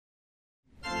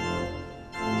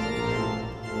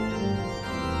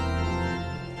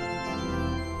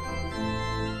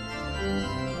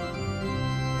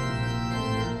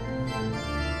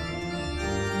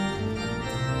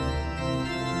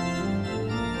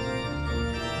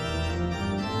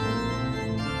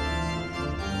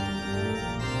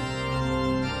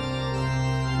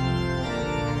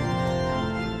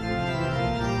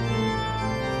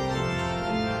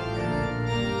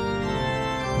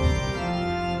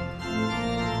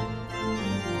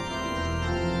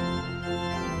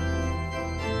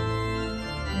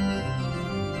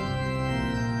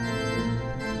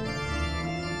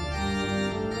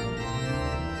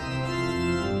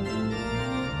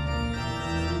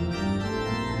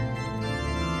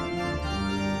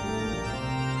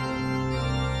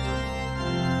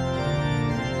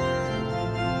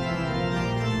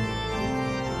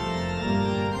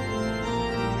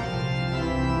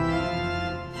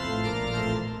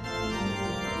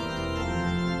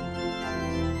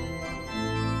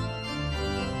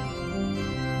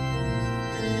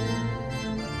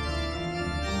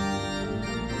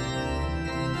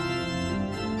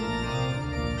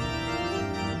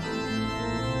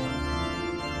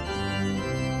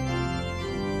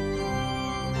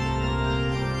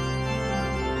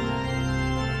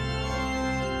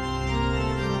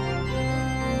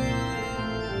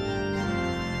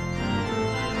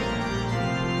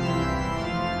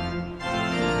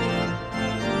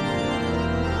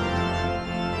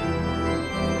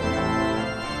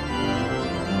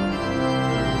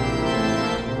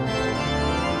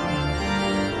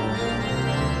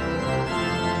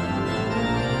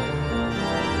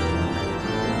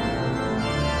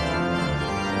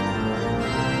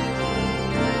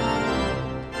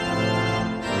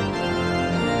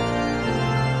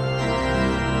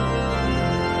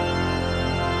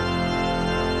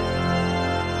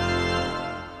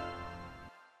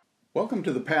Welcome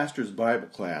to the Pastor's Bible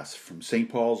Class from St.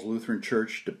 Paul's Lutheran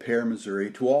Church, De Pere,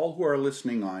 Missouri, to all who are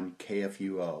listening on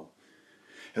KFUO.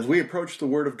 As we approach the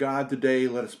Word of God today,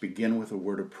 let us begin with a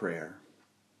word of prayer.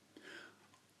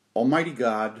 Almighty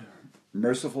God,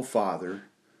 merciful Father,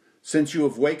 since you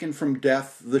have wakened from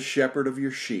death the shepherd of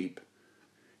your sheep,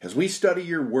 as we study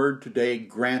your Word today,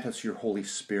 grant us your Holy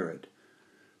Spirit,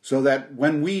 so that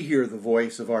when we hear the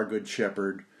voice of our Good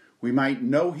Shepherd, we might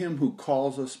know him who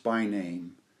calls us by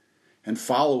name, and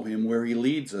follow him where he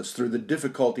leads us through the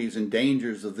difficulties and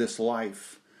dangers of this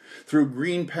life, through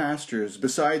green pastures,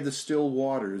 beside the still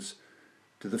waters,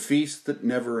 to the feast that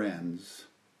never ends,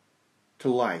 to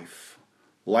life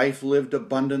lived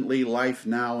abundantly, life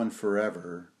now and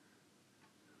forever.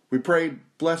 We pray,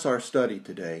 bless our study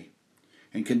today,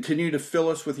 and continue to fill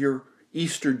us with your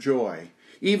Easter joy,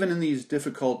 even in these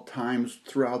difficult times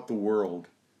throughout the world.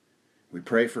 We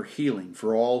pray for healing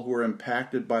for all who are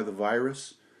impacted by the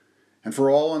virus, and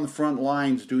for all on the front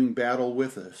lines doing battle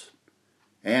with us,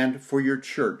 and for your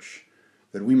church,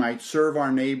 that we might serve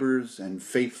our neighbors and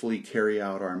faithfully carry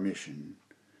out our mission.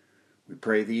 We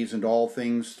pray these and all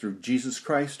things through Jesus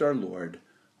Christ our Lord.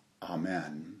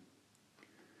 Amen.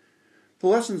 The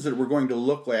lessons that we're going to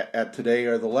look at today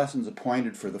are the lessons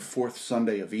appointed for the fourth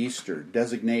Sunday of Easter,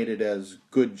 designated as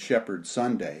Good Shepherd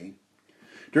Sunday.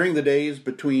 During the days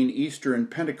between Easter and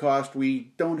Pentecost,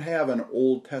 we don't have an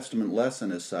Old Testament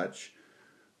lesson as such,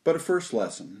 but a first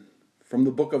lesson from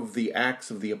the book of the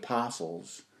Acts of the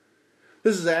Apostles.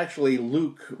 This is actually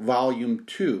Luke, volume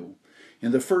 2.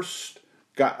 In the first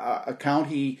account,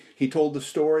 he told the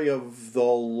story of the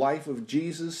life of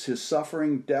Jesus, his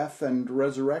suffering, death, and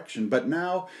resurrection. But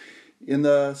now, in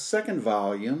the second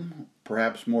volume,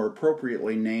 perhaps more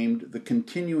appropriately named, The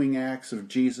Continuing Acts of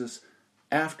Jesus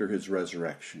after his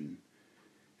resurrection.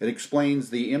 It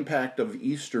explains the impact of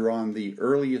Easter on the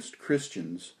earliest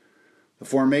Christians, the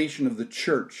formation of the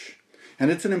church, and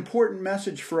it's an important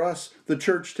message for us, the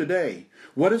church today.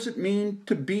 What does it mean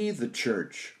to be the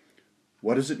church?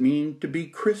 What does it mean to be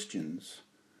Christians?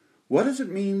 What does it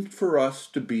mean for us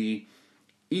to be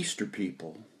Easter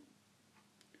people?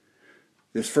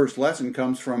 This first lesson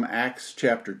comes from Acts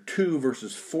chapter 2,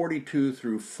 verses 42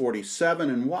 through 47.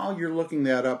 And while you're looking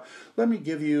that up, let me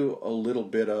give you a little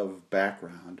bit of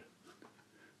background.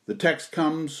 The text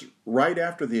comes right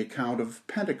after the account of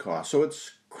Pentecost, so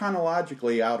it's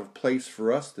chronologically out of place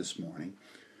for us this morning.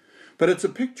 But it's a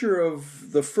picture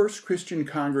of the first Christian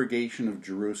congregation of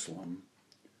Jerusalem.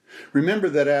 Remember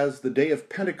that as the day of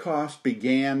Pentecost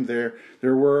began, there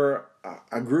were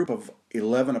a group of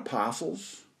 11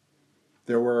 apostles.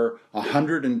 There were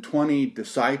 120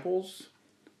 disciples.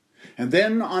 And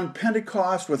then on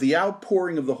Pentecost, with the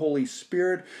outpouring of the Holy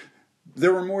Spirit,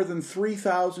 there were more than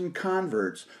 3,000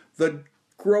 converts. The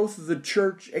growth of the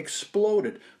church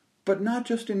exploded, but not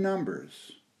just in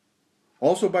numbers.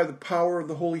 Also by the power of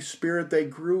the Holy Spirit, they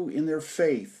grew in their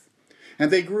faith. And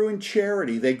they grew in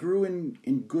charity. They grew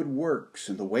in good works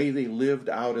and the way they lived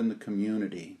out in the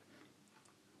community.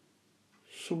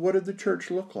 So what did the church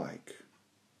look like?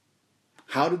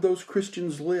 How did those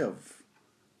Christians live?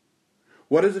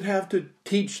 What does it have to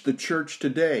teach the church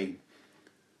today?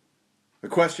 The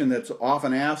question that's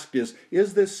often asked is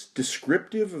this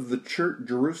descriptive of the church,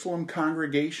 Jerusalem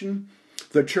congregation,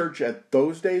 the church at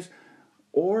those days,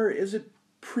 or is it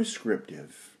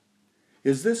prescriptive?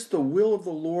 Is this the will of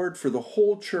the Lord for the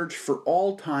whole church for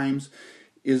all times?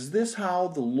 Is this how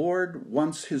the Lord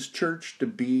wants his church to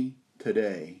be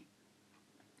today?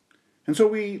 And so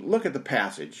we look at the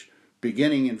passage,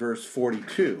 beginning in verse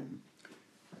 42.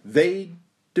 They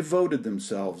devoted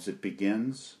themselves, it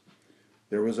begins.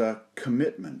 There was a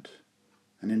commitment,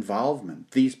 an involvement.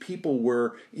 These people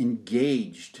were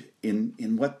engaged in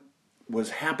what was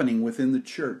happening within the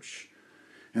church.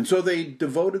 And so they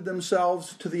devoted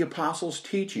themselves to the apostles'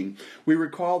 teaching. We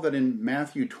recall that in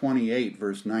Matthew 28,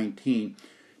 verse 19,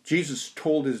 Jesus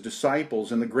told his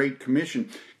disciples in the Great Commission,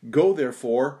 "Go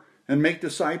therefore and make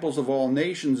disciples of all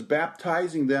nations,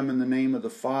 baptizing them in the name of the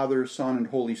Father, Son, and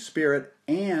Holy Spirit,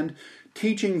 and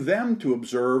teaching them to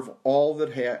observe all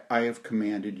that I have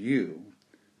commanded you."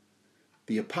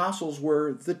 The apostles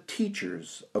were the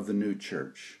teachers of the new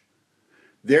church.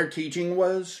 Their teaching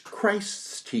was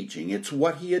Christ's teaching. It's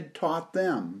what he had taught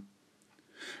them.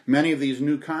 Many of these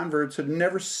new converts had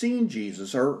never seen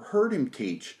Jesus or heard him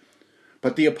teach,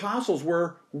 but the apostles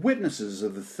were witnesses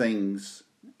of the things.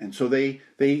 And so they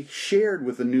shared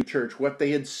with the new church what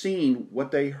they had seen, what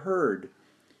they heard.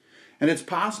 And it's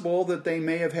possible that they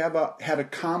may have had a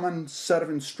common set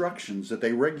of instructions that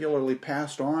they regularly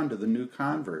passed on to the new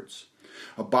converts.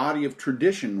 A body of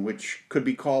tradition which could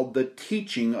be called the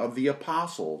teaching of the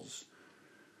apostles.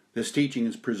 This teaching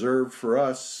is preserved for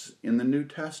us in the New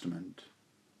Testament.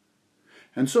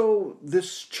 And so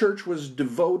this church was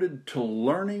devoted to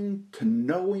learning, to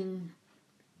knowing,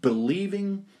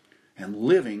 believing, and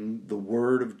living the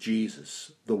Word of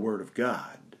Jesus, the Word of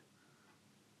God.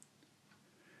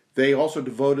 They also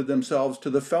devoted themselves to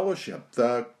the fellowship,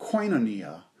 the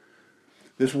koinonia.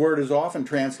 This word is often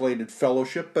translated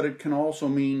fellowship, but it can also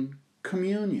mean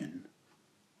communion,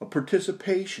 a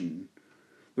participation.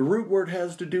 The root word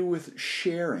has to do with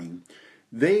sharing.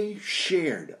 They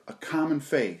shared a common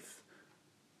faith.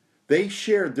 They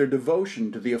shared their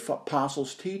devotion to the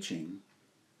apostles' teaching.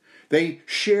 They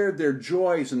shared their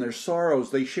joys and their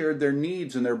sorrows. They shared their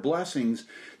needs and their blessings.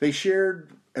 They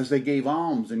shared as they gave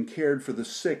alms and cared for the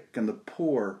sick and the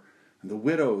poor and the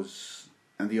widows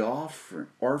and the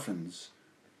orphans.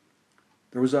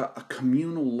 There was a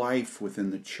communal life within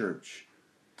the church,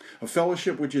 a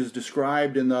fellowship which is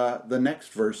described in the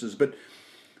next verses, but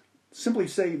simply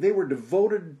say they were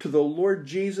devoted to the Lord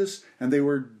Jesus and they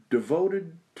were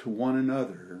devoted to one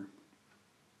another.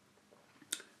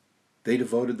 They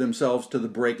devoted themselves to the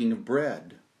breaking of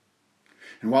bread.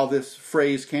 And while this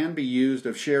phrase can be used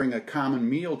of sharing a common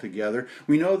meal together,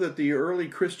 we know that the early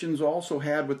Christians also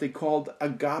had what they called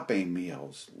agape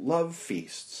meals, love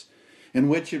feasts, in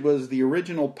which it was the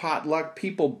original potluck.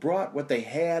 People brought what they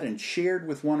had and shared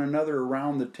with one another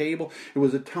around the table. It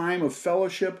was a time of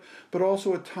fellowship, but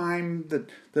also a time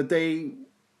that they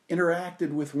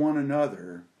interacted with one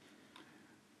another.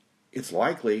 It's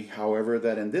likely, however,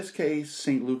 that in this case,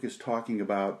 St. Luke is talking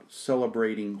about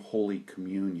celebrating Holy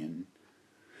Communion.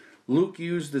 Luke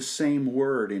used the same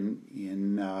word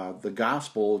in the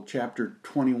Gospel, chapter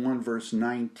 21, verse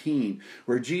 19,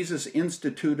 where Jesus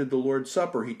instituted the Lord's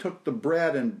Supper. He took the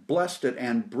bread and blessed it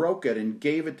and broke it and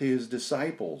gave it to his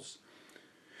disciples.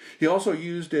 He also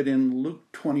used it in Luke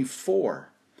 24,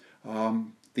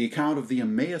 the account of the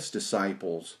Emmaus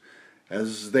disciples,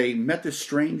 as they met this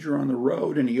stranger on the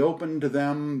road and he opened to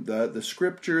them the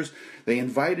scriptures. They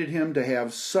invited him to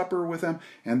have supper with them,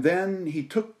 and then he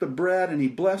took the bread and he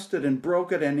blessed it and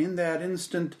broke it, and in that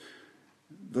instant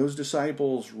those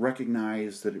disciples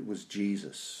recognized that it was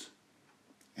Jesus,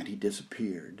 and he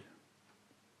disappeared.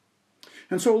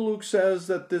 And so Luke says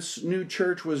that this new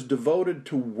church was devoted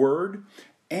to word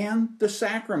and the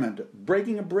sacrament,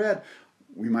 breaking of bread.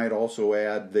 We might also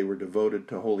add they were devoted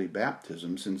to holy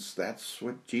baptism, since that's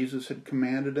what Jesus had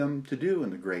commanded them to do in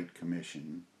the Great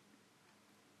Commission.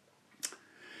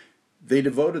 They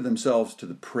devoted themselves to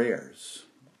the prayers,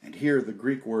 and here the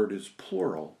Greek word is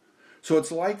plural, so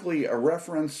it's likely a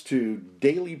reference to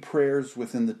daily prayers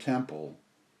within the temple.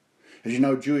 As you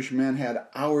know, Jewish men had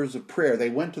hours of prayer. They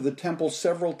went to the temple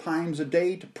several times a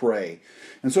day to pray,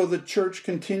 and so the church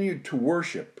continued to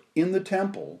worship in the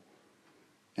temple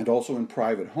and also in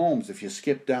private homes. If you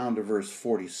skip down to verse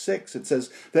 46, it says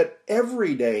that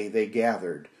every day they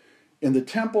gathered in the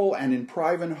temple and in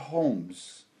private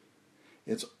homes.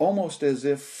 It's almost as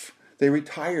if they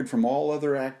retired from all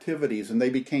other activities and they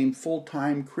became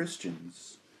full-time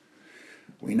Christians.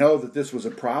 We know that this was a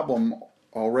problem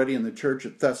already in the church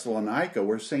at Thessalonica,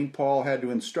 where St. Paul had to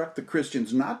instruct the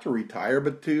Christians not to retire,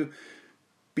 but to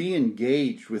be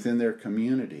engaged within their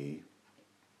community.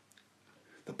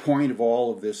 The point of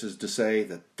all of this is to say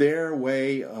that their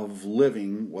way of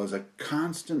living was a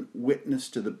constant witness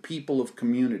to the people of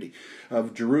community,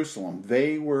 of Jerusalem.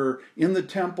 They were in the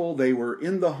temple, they were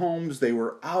in the homes, they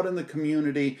were out in the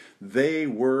community. They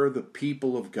were the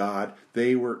people of God.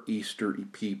 They were Easter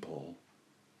people.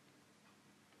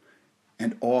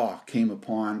 And awe came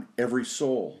upon every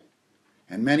soul.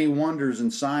 And many wonders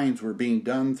and signs were being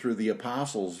done through the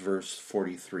apostles, verse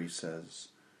 43 says.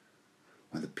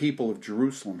 When the people of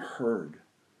Jerusalem heard,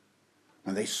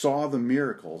 when they saw the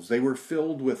miracles, they were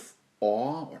filled with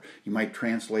awe, or you might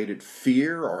translate it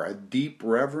fear, or a deep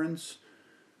reverence.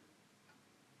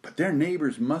 But their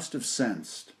neighbors must have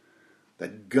sensed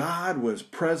that God was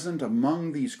present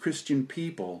among these Christian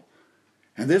people,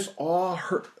 and this awe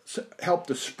helped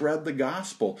to spread the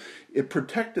gospel. It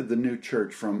protected the new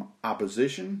church from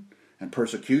opposition and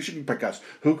persecution, because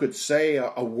who could say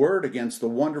a word against the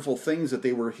wonderful things that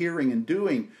they were hearing and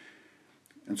doing?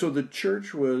 And so the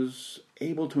church was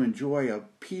able to enjoy a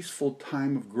peaceful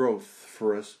time of growth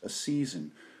for a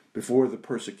season before the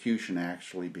persecution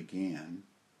actually began.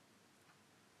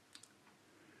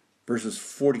 Verses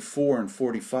 44 and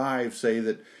 45 say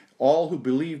that all who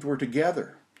believed were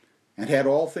together and had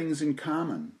all things in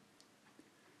common.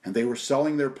 And they were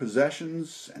selling their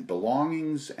possessions and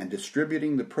belongings and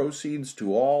distributing the proceeds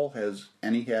to all as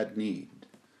any had need.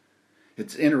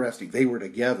 It's interesting. They were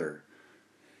together.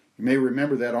 You may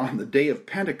remember that on the day of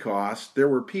Pentecost, there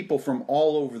were people from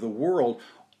all over the world,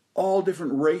 all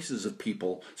different races of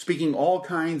people, speaking all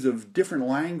kinds of different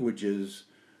languages,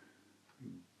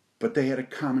 but they had a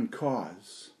common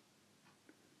cause.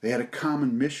 They had a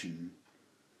common mission.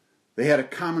 They had a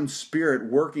common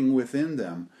spirit working within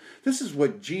them. This is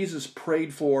what Jesus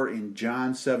prayed for in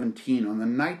John 17. On the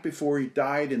night before he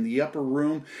died in the upper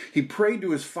room, he prayed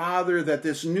to his Father that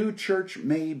this new church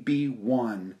may be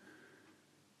one.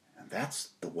 And that's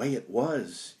the way it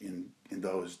was in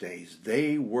those days.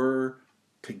 They were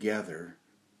together.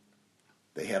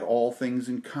 They had all things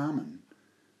in common.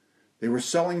 They were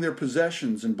selling their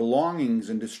possessions and belongings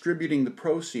and distributing the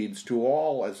proceeds to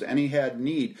all as any had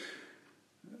need.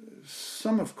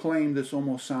 Some have claimed this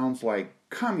almost sounds like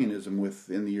communism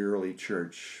within the early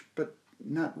church, but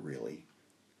not really.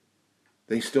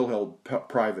 They still held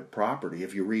private property.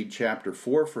 If you read chapter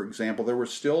 4, for example, there were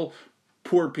still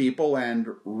poor people and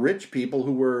rich people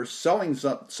who were selling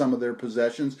some of their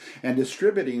possessions and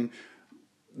distributing.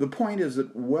 The point is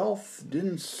that wealth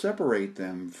didn't separate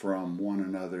them from one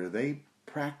another. They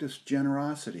practiced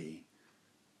generosity.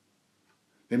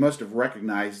 They must have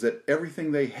recognized that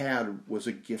everything they had was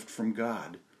a gift from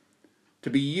God, to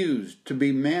be used, to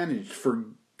be managed for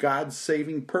God's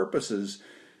saving purposes.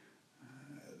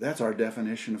 That's our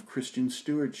definition of Christian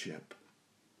stewardship.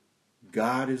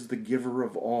 God is the giver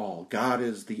of all. God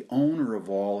is the owner of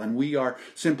all, and we are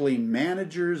simply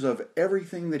managers of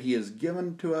everything that he has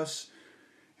given to us,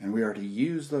 and we are to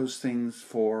use those things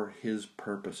for his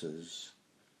purposes.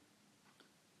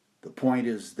 The point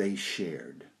is they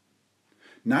shared.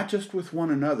 Not just with one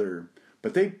another,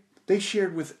 but they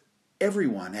shared with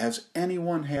everyone as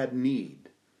anyone had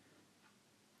need.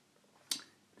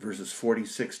 Verses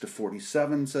 46 to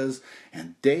 47 says,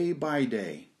 "And day by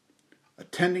day,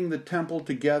 attending the temple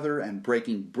together and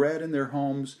breaking bread in their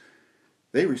homes,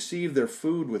 they received their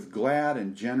food with glad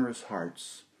and generous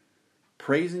hearts,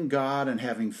 praising God and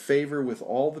having favor with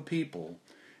all the people.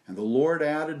 And the Lord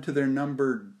added to their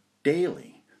number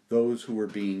daily those who were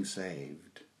being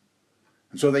saved."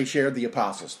 And so they shared the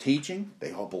apostles' teaching.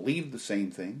 They all believed the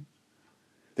same thing.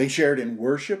 They shared in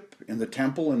worship in the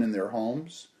temple and in their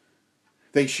homes.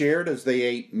 They shared as they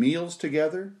ate meals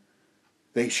together.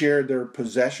 They shared their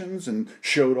possessions and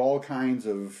showed all kinds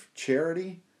of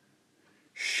charity.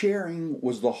 Sharing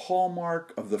was the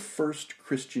hallmark of the first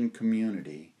Christian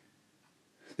community.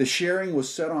 The sharing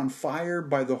was set on fire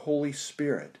by the Holy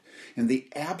Spirit in the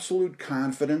absolute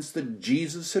confidence that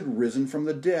Jesus had risen from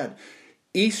the dead.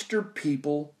 Easter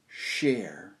people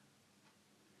share.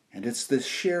 And it's this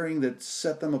sharing that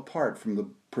set them apart from the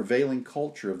prevailing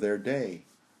culture of their day.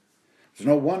 It's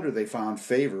no wonder they found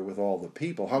favor with all the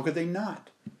people. How could they not?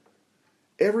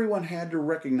 Everyone had to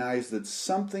recognize that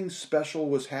something special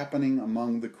was happening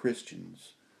among the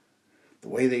Christians. The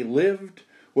way they lived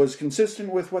was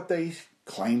consistent with what they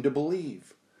claimed to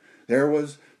believe. There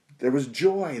was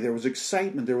joy, there was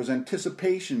excitement, there was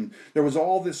anticipation, there was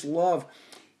all this love.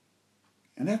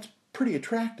 And that's pretty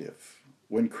attractive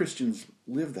when Christians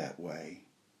live that way.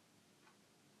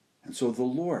 And so the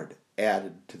Lord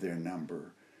added to their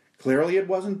number. Clearly it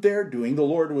wasn't their doing. The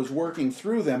Lord was working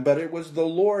through them, but it was the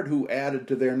Lord who added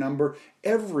to their number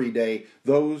every day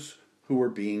those who were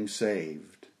being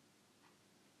saved.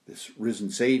 This risen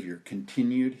Savior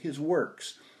continued his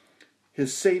works,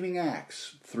 his saving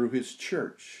acts through his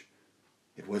church.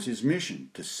 It was his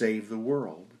mission to save the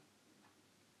world.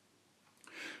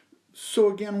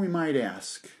 So again, we might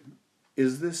ask,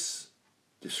 is this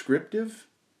descriptive?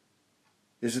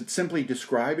 Is it simply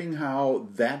describing how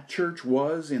that church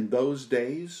was in those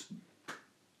days?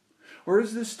 Or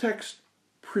is this text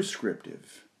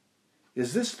prescriptive?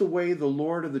 Is this the way the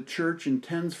Lord of the church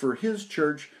intends for his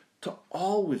church to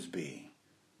always be?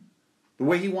 The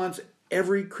way he wants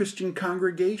every Christian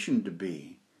congregation to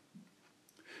be?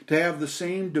 To have the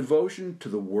same devotion to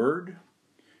the Word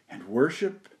and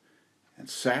worship and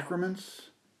sacraments,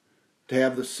 to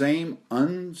have the same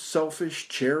unselfish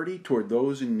charity toward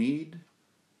those in need?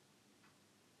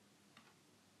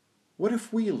 What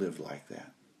if we lived like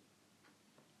that?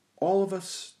 All of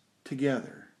us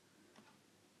together.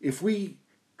 If we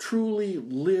truly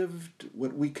lived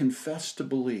what we confess to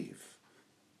believe.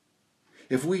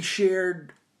 If we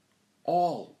shared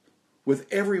all with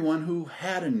everyone who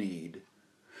had a need.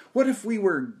 What if we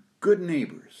were good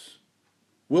neighbors,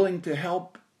 willing to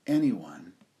help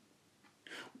anyone?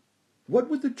 What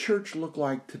would the church look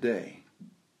like today?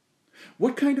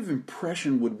 What kind of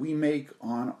impression would we make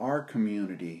on our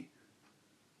community,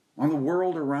 on the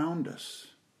world around us?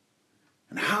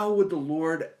 And how would the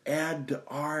Lord add to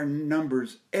our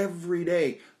numbers every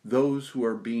day those who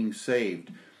are being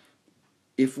saved?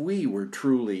 if we were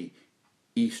truly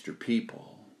Easter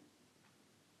people.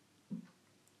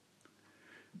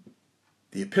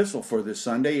 The epistle for this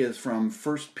Sunday is from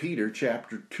 1 Peter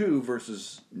chapter 2,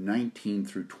 verses 19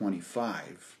 through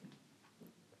 25.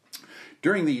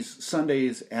 During these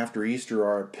Sundays after Easter,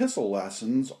 our epistle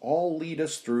lessons all lead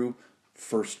us through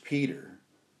 1 Peter.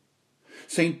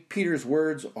 St. Peter's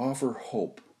words offer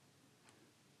hope,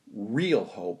 real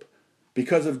hope,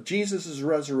 because of Jesus'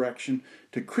 resurrection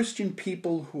to Christian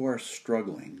people who are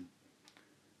struggling.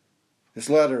 This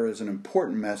letter is an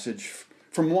important message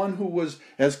from one who was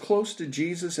as close to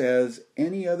Jesus as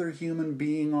any other human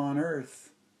being on earth.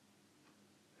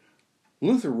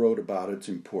 Luther wrote about its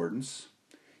importance.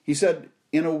 He said,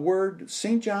 in a word,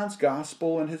 St. John's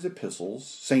Gospel and his epistles,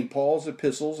 St. Paul's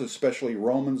epistles, especially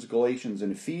Romans, Galatians,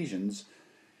 and Ephesians,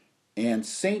 and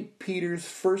St. Peter's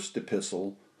first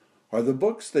epistle are the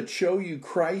books that show you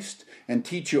Christ and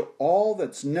teach you all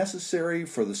that's necessary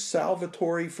for the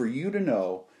salvatory for you to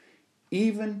know,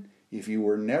 even if you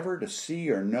were never to see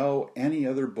or know any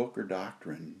other book or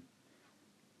doctrine.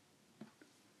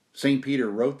 St. Peter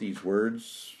wrote these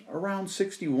words around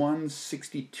 61,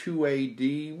 62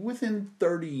 A.D., within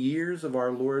 30 years of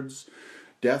our Lord's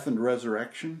death and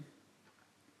resurrection.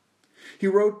 He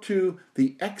wrote to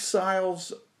the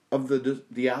exiles of the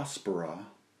diaspora.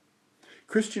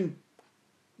 Christians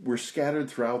were scattered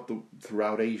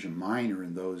throughout Asia Minor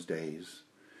in those days.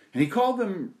 And he called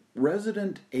them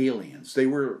resident aliens. They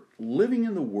were living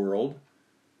in the world,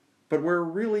 but were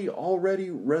really already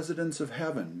residents of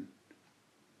heaven.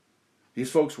 These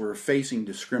folks were facing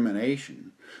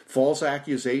discrimination, false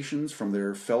accusations from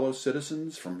their fellow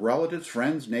citizens, from relatives,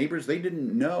 friends, neighbors. They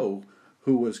didn't know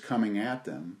who was coming at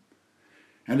them.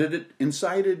 And it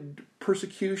incited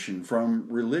persecution from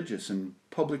religious and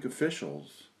public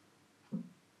officials. You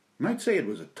might say it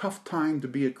was a tough time to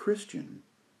be a Christian.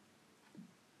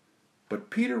 But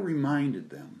Peter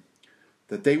reminded them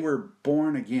that they were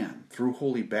born again through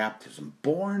holy baptism,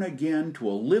 born again to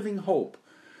a living hope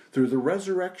through the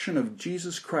resurrection of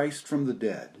Jesus Christ from the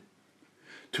dead,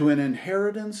 to an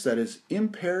inheritance that is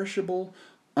imperishable,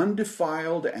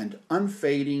 undefiled, and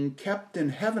unfading, kept in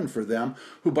heaven for them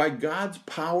who by God's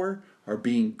power are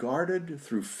being guarded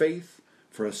through faith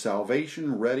for a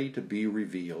salvation ready to be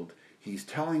revealed. He's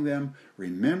telling them,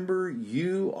 remember,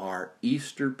 you are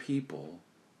Easter people.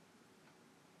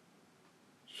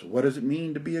 So what does it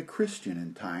mean to be a Christian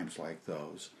in times like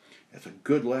those? It's a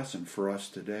good lesson for us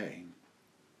today.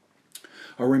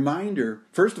 A reminder,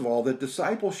 first of all, that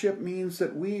discipleship means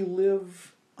that we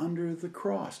live under the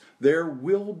cross. There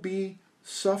will be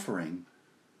suffering.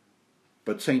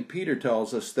 But St. Peter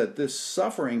tells us that this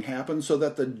suffering happens so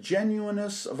that the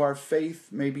genuineness of our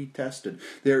faith may be tested.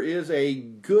 There is a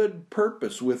good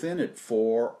purpose within it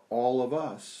for all of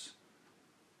us.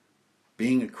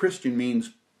 Being a Christian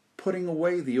means putting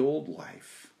away the old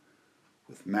life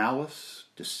with malice,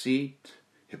 deceit,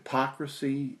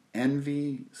 hypocrisy,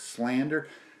 envy, slander.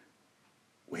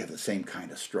 We have the same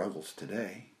kind of struggles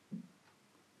today.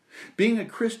 Being a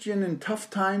Christian in tough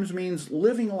times means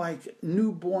living like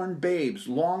newborn babes,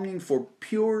 longing for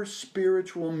pure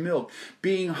spiritual milk,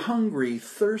 being hungry,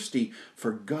 thirsty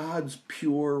for God's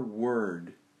pure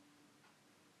word.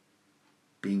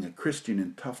 Being a Christian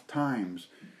in tough times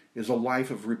is a life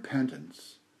of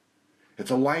repentance. It's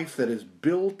a life that is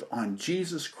built on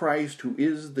Jesus Christ, who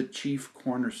is the chief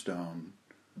cornerstone.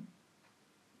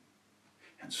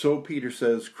 And so Peter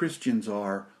says Christians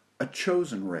are a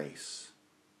chosen race,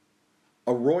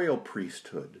 a royal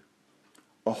priesthood,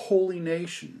 a holy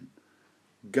nation,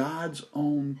 God's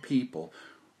own people.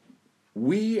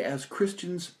 We as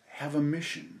Christians have a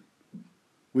mission.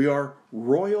 We are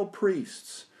royal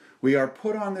priests. We are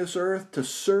put on this earth to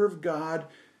serve God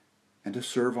and to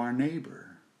serve our neighbor.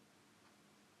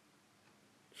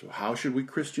 So how should we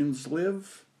Christians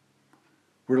live?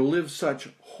 We're to live such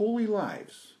holy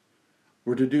lives.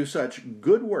 We're to do such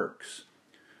good works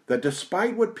that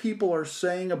despite what people are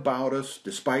saying about us,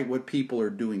 despite what people are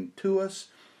doing to us,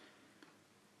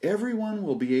 everyone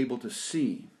will be able to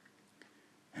see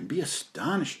and be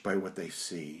astonished by what they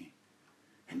see.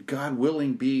 And God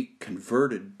willing, be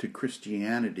converted to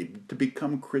Christianity, to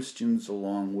become Christians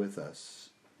along with us.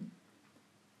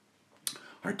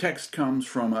 Our text comes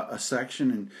from a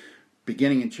section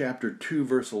beginning in chapter 2,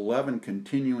 verse 11,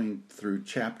 continuing through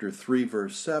chapter 3,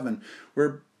 verse 7,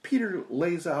 where Peter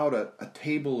lays out a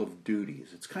table of duties.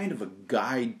 It's kind of a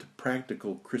guide to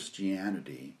practical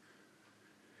Christianity.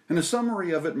 And a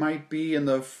summary of it might be in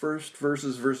the first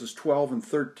verses 12 and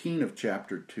 13 of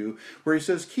chapter 2, where he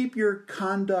says, keep your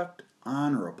conduct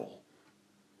honorable,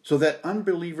 so that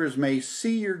unbelievers may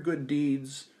see your good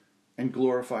deeds and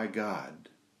glorify God.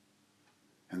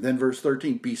 And then verse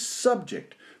 13, be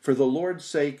subject for the Lord's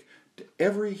sake to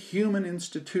every human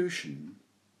institution.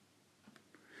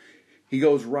 He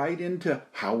goes right into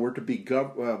how we're to be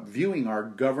viewing our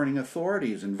governing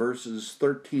authorities in verses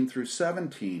 13 through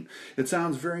 17. It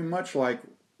sounds very much like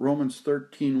Romans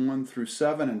 13, 1 through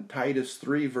 7 and Titus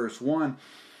 3, verse 1,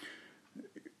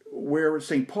 where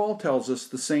St. Paul tells us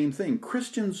the same thing.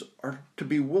 Christians are to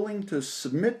be willing to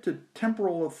submit to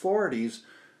temporal authorities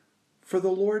for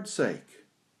the Lord's sake,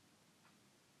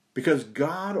 because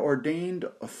God ordained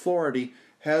authority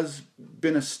has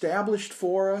been established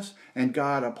for us, and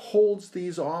God upholds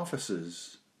these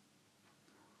offices.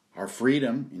 Our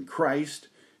freedom in Christ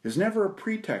is never a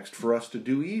pretext for us to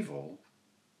do evil.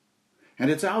 And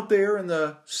it's out there in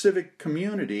the civic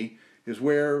community is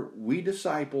where we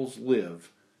disciples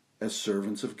live as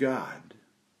servants of God.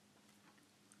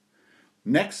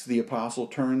 Next, the apostle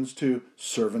turns to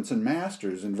servants and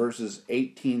masters in verses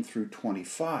 18 through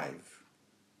 25.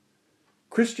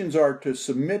 Christians are to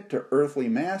submit to earthly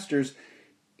masters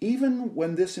even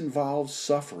when this involves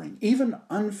suffering, even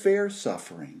unfair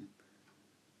suffering.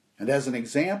 And as an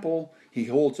example, he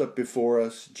holds up before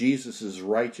us Jesus'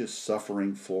 righteous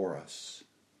suffering for us.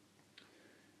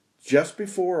 Just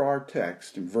before our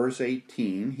text, in verse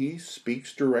 18, he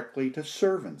speaks directly to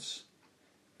servants,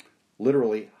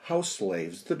 literally house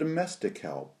slaves, the domestic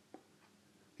help.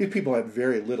 These people had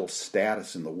very little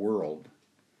status in the world.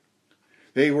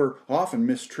 They were often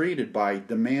mistreated by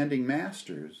demanding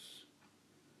masters.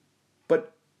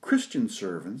 But Christian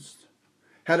servants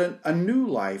had a new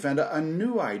life and a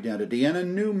new identity and a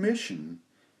new mission.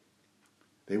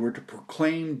 They were to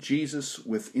proclaim Jesus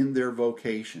within their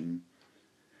vocation.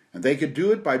 And they could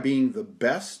do it by being the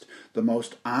best, the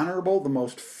most honorable, the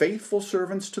most faithful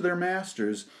servants to their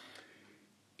masters,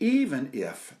 even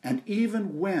if and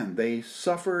even when they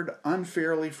suffered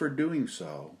unfairly for doing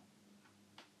so.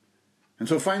 And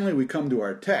so finally we come to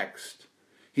our text.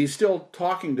 He's still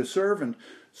talking to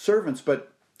servants,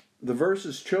 but the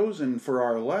verses chosen for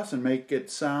our lesson make it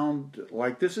sound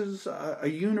like this is a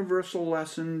universal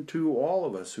lesson to all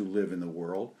of us who live in the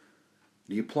world.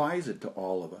 He applies it to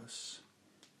all of us.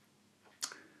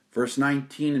 Verse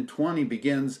 19 and 20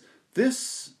 begins,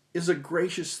 this is a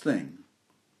gracious thing.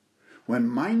 When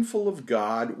mindful of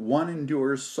God, one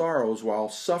endures sorrows while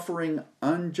suffering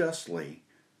unjustly.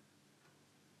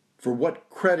 For what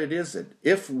credit is it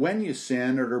if when you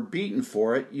sin or are beaten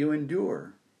for it, you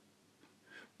endure?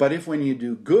 But if when you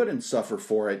do good and suffer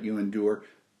for it, you endure,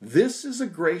 this is a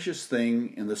gracious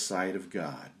thing in the sight of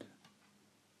God.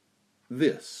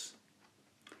 This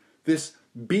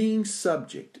being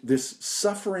subject, this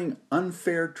suffering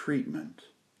unfair treatment.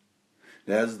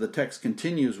 As the text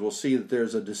continues, we'll see that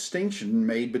there's a distinction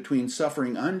made between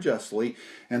suffering unjustly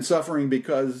and suffering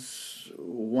because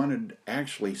one had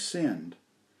actually sinned.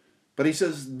 But he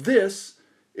says this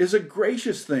is a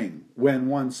gracious thing when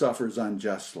one suffers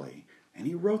unjustly. And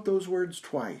he wrote those words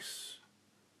twice.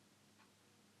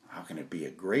 How can it be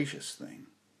a gracious thing?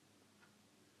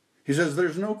 He says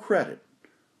there's no credit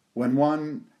when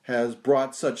one has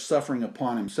brought such suffering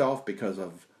upon himself because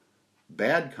of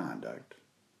bad conduct.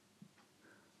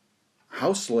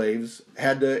 House slaves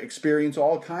had to experience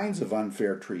all kinds of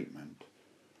unfair treatment.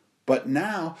 But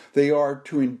now they are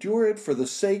to endure it for the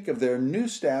sake of their new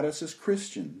status as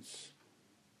Christians.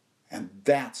 And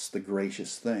that's the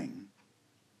gracious thing.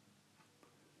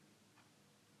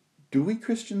 Do we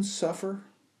Christians suffer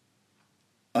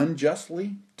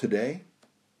unjustly today?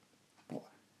 Well,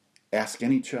 ask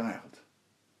any child.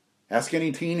 Ask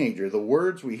any teenager. The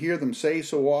words we hear them say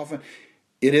so often,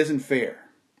 it isn't fair.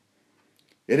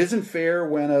 It isn't fair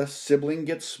when a sibling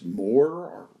gets more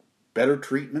or better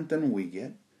treatment than we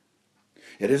get.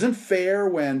 It isn't fair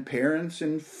when parents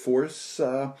enforce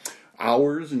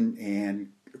hours and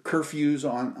curfews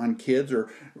on kids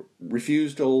or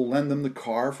refuse to lend them the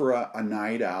car for a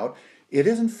night out. It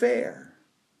isn't fair.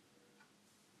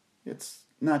 It's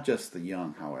not just the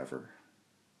young, however.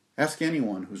 Ask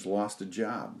anyone who's lost a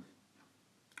job.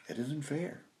 It isn't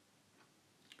fair.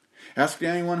 Ask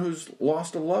anyone who's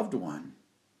lost a loved one.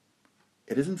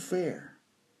 It isn't fair.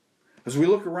 As we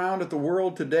look around at the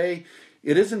world today,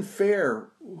 it isn't fair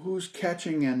who's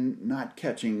catching and not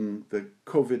catching the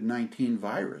COVID-19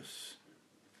 virus.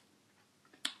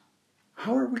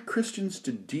 How are we Christians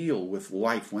to deal with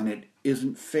life when it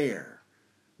isn't fair?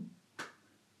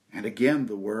 And again,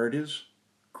 the word is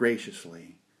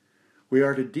graciously. We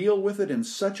are to deal with it in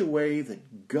such a way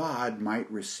that God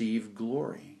might receive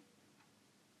glory.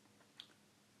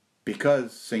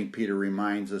 Because, St. Peter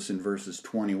reminds us in verses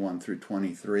 21 through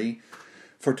 23,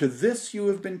 for to this you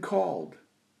have been called,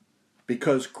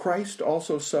 because Christ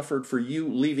also suffered for you,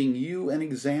 leaving you an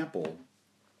example,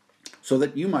 so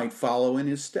that you might follow in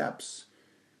his steps.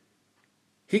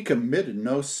 He committed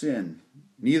no sin,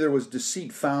 neither was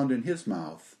deceit found in his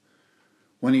mouth.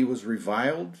 When he was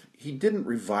reviled, he didn't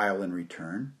revile in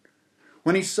return.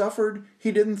 When he suffered,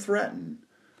 he didn't threaten,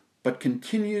 but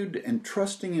continued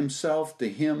entrusting himself to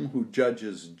him who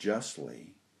judges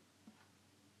justly.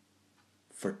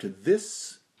 For to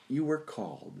this you were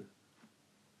called.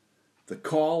 The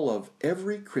call of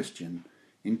every Christian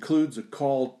includes a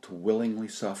call to willingly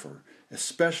suffer,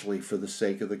 especially for the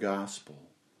sake of the gospel.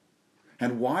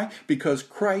 And why? Because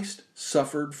Christ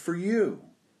suffered for you.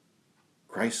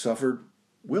 Christ suffered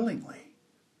willingly.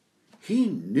 He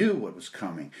knew what was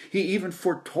coming. He even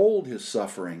foretold his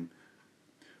suffering.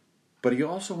 But he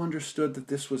also understood that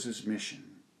this was his mission.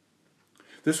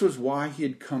 This was why he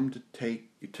had come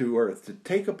to earth, to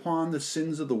take upon the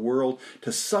sins of the world,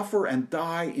 to suffer and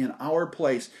die in our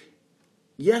place.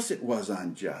 Yes, it was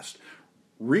unjust.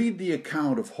 Read the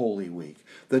account of Holy Week,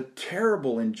 the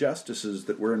terrible injustices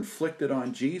that were inflicted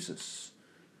on Jesus.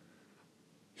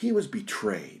 He was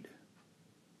betrayed.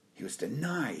 He was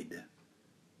denied.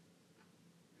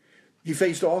 He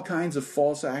faced all kinds of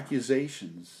false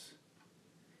accusations.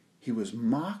 He was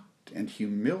mocked and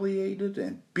humiliated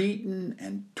and beaten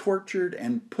and tortured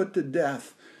and put to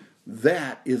death.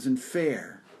 That isn't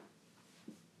fair.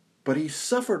 But he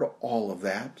suffered all of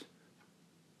that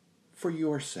for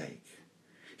your sake.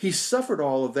 He suffered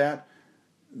all of that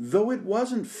though it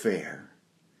wasn't fair.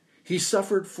 He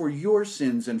suffered for your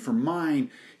sins and for mine.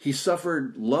 He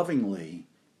suffered lovingly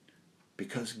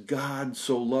because God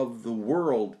so loved the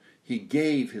world, he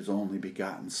gave his only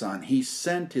begotten Son. He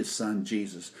sent his Son,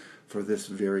 Jesus, for this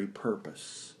very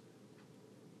purpose.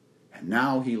 And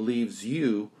now he leaves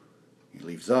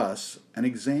us, an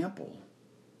example.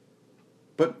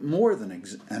 But more than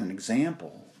an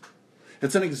example.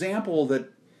 It's an example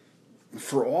that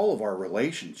for all of our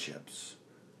relationships,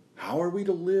 how are we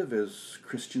to live as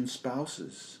Christian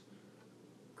spouses,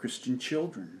 Christian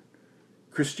children,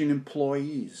 Christian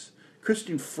employees,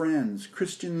 Christian friends,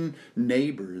 Christian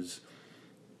neighbors?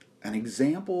 An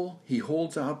example he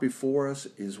holds out before us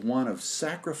is one of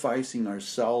sacrificing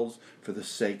ourselves for the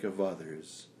sake of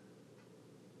others.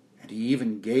 And he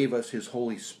even gave us his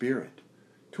Holy Spirit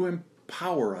to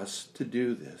empower us to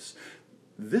do this.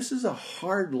 This is a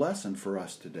hard lesson for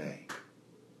us today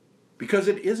because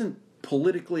it isn't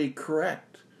politically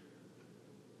correct.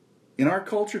 In our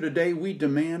culture today, we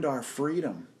demand our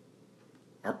freedom,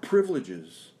 our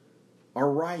privileges, our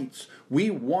rights.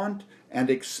 We want and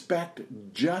expect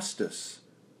justice.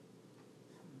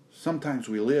 Sometimes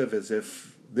we live as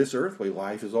if this earthly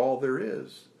life is all there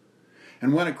is.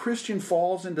 And when a Christian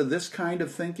falls into this kind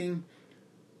of thinking,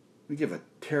 we give a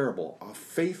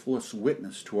faithless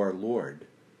witness to our Lord,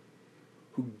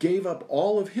 who gave up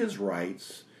all of his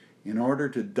rights in order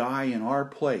to die in our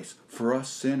place for us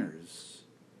sinners.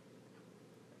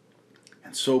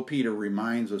 And so Peter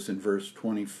reminds us in verse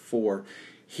 24,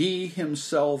 he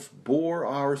himself bore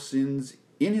our sins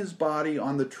in his body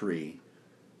on the tree,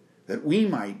 that we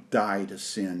might die to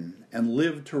sin and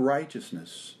live to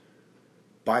righteousness.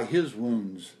 By his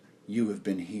wounds you have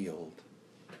been healed.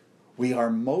 We are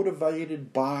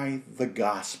motivated by the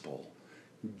gospel.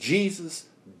 Jesus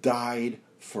died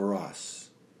for us.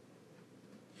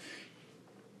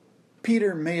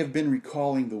 Peter may have been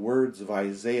recalling the words of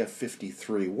Isaiah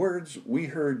 53, words we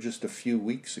heard just a few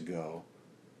weeks ago,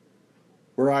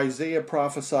 where Isaiah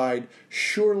prophesied,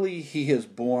 surely he has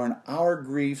borne our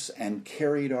griefs and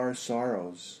carried our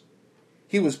sorrows.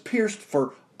 He was pierced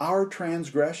for our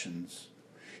transgressions.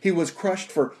 He was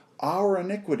crushed for our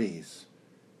iniquities.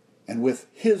 And with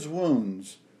his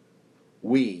wounds,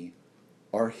 we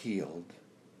are healed.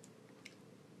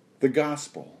 The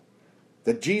gospel,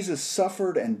 that Jesus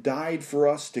suffered and died for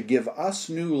us to give us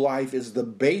new life, is the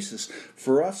basis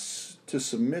for us to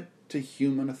submit to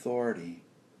human authority.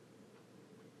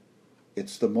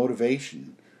 It's the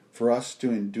motivation for us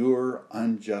to endure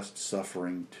unjust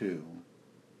suffering too.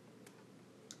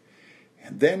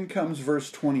 And then comes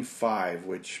verse 25,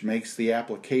 which makes the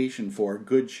application for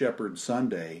Good Shepherd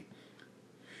Sunday.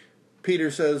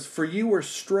 Peter says, for you were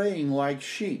straying like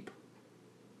sheep,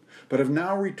 but have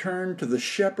now returned to the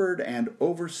shepherd and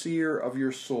overseer of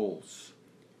your souls.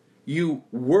 You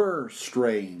were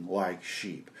straying like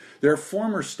sheep, their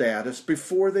former status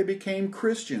before they became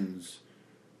Christians.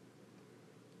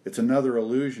 It's another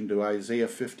allusion to Isaiah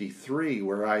 53,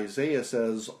 where Isaiah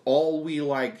says, all we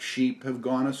like sheep have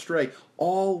gone astray.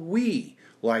 All we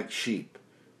like sheep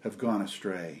have gone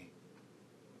astray.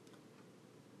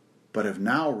 but have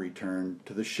now returned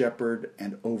to the shepherd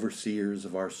and overseers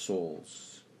of our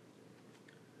souls.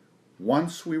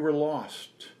 Once we were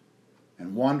lost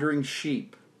and wandering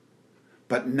sheep,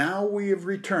 but now we have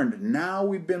returned. Now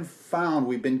we've been found.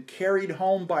 We've been carried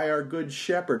home by our good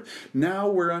shepherd. Now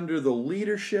we're under the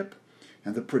leadership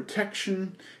and the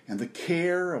protection and the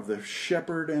care of the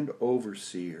shepherd and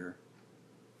overseer,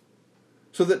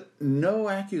 so that no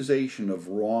accusation of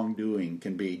wrongdoing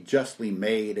can be justly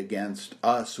made against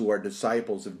us who are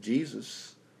disciples of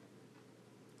Jesus.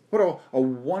 What a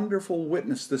wonderful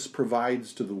witness this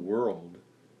provides to the world.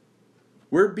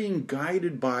 We're being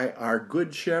guided by our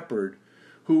good shepherd,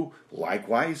 who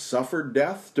likewise suffered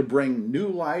death to bring new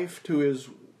life to his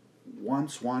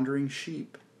once wandering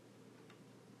sheep.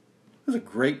 It was a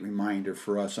great reminder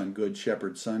for us on Good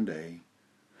Shepherd Sunday,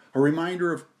 a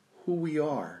reminder of who we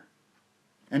are,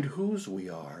 and whose we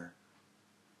are,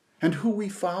 and who we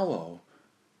follow.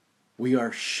 We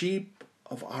are sheep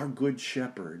of our good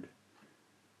shepherd.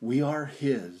 We are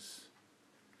his.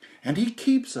 And he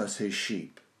keeps us his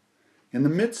sheep. In the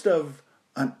midst of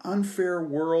an unfair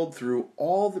world, through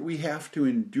all that we have to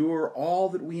endure, all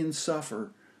that we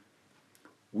suffer,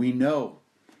 we know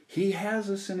he has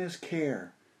us in his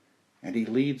care, and he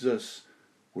leads us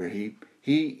where he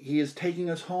is taking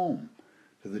us home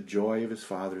to the joy of his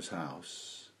Father's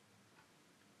house.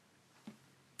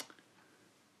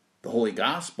 The Holy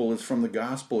Gospel is from the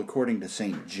Gospel according to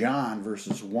St. John,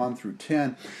 verses 1 through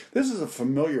 10. This is a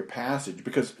familiar passage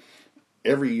because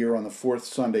every year on the fourth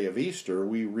Sunday of Easter,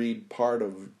 we read part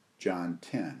of John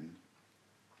 10.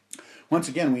 Once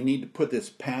again, we need to put this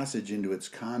passage into its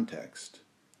context.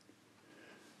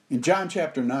 In John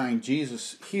chapter 9,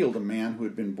 Jesus healed a man who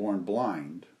had been born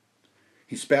blind.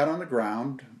 He spat on the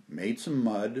ground, made some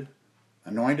mud,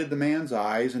 anointed the man's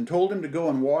eyes, and told him to go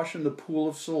and wash in the pool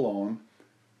of Siloam.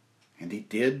 And he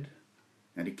did,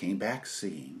 and he came back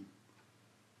seeing.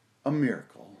 A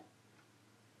miracle.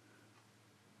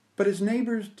 But his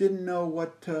neighbors didn't know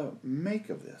what to make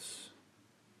of this.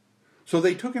 So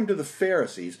they took him to the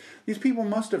Pharisees. These people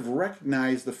must have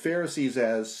recognized the Pharisees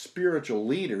as spiritual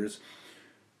leaders.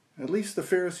 At least the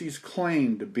Pharisees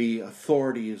claimed to be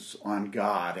authorities on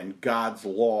God and God's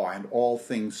law and all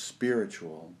things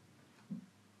spiritual.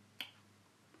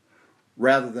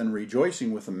 Rather than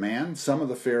rejoicing with the man, some of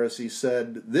the Pharisees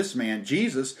said, "This man,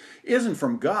 Jesus, isn't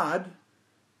from God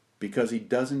because he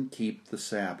doesn't keep the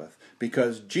Sabbath."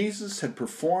 Because Jesus had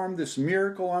performed this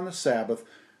miracle on the Sabbath,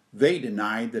 they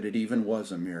denied that it even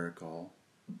was a miracle.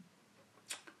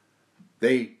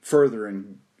 They further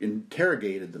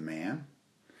interrogated the man,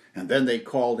 and then they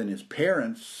called in his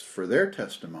parents for their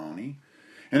testimony.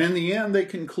 And in the end, they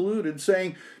concluded,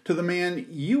 saying to the man,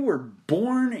 "You were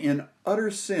born in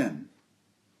utter sin."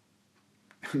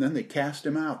 And then they cast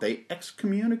him out. They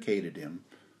excommunicated him.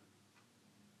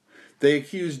 They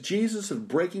accused Jesus of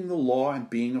breaking the law and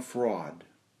being a fraud.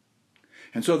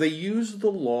 And so they used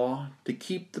the law to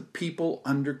keep the people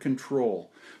under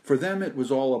control. For them it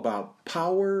was all about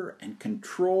power and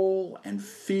control and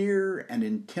fear and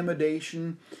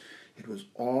intimidation. It was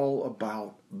all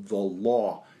about the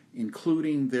law,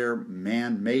 including their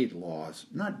man-made laws,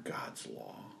 not God's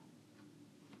law.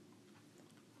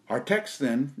 Our text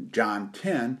then, John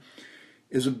 10,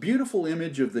 is a beautiful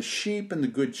image of the sheep and the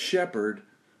good shepherd,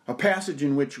 a passage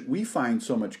in which we find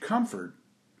so much comfort.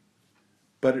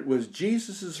 But it was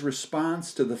Jesus'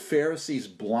 response to the Pharisees'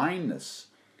 blindness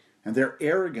and their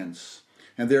arrogance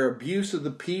and their abuse of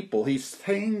the people. He's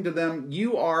saying to them,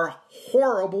 "You are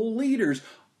horrible leaders,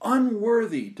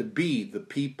 unworthy to be the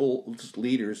people's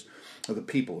leaders, or the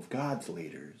people of God's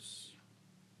leaders."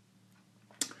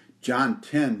 John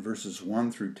 10, verses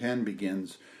 1 through 10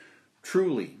 begins,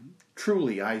 "Truly,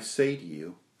 truly, I say to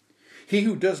you, he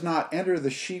who does not enter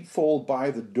the sheepfold by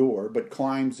the door, but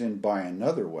climbs in by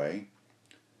another way,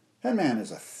 that man is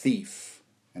a thief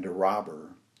and a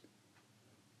robber.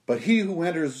 But he who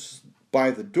enters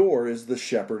by the door is the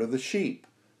shepherd of the sheep.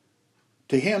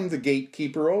 To him the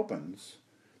gatekeeper opens.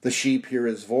 The sheep hear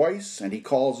his voice, and he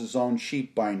calls his own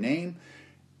sheep by name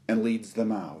and leads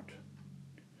them out.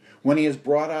 When he has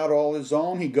brought out all his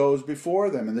own, he goes before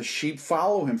them, and the sheep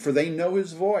follow him, for they know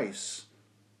his voice.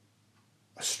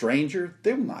 A stranger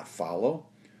they will not follow,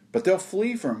 but they'll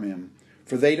flee from him,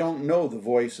 for they don't know the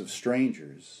voice of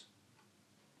strangers."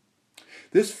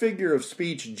 This figure of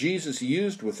speech Jesus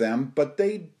used with them, but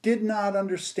they did not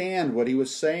understand what he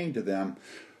was saying to them.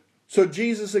 So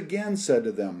Jesus again said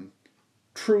to them,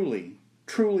 "Truly,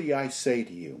 truly I say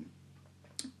to you,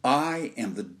 I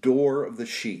am the door of the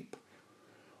sheep.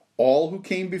 All who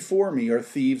came before me are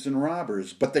thieves and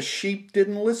robbers, but the sheep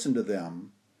didn't listen to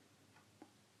them.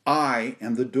 I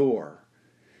am the door.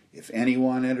 If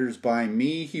anyone enters by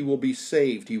me, he will be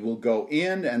saved. He will go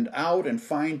in and out and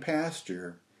find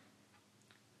pasture.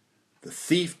 The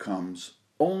thief comes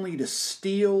only to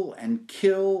steal and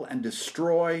kill and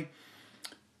destroy.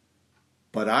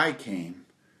 But I came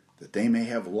that they may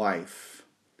have life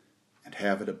and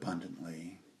have it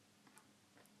abundantly.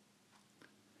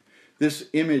 This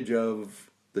image of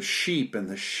the sheep and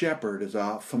the shepherd is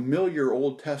a familiar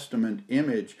Old Testament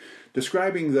image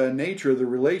describing the nature of the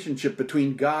relationship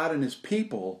between God and his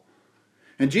people.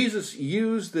 And Jesus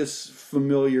used this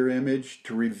familiar image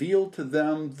to reveal to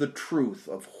them the truth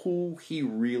of who he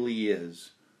really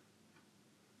is.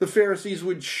 The Pharisees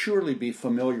would surely be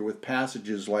familiar with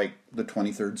passages like the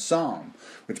 23rd Psalm,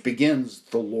 which begins,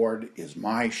 "The Lord is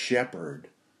my shepherd,"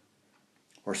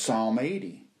 or Psalm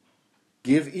 80.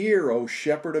 "Give ear, O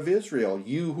shepherd of Israel,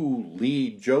 you who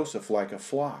lead Joseph like a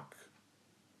flock."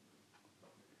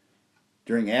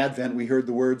 During Advent, we heard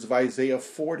the words of Isaiah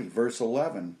 40, verse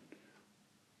 11,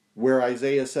 where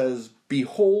Isaiah says,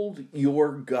 "Behold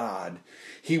your God.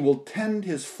 He will tend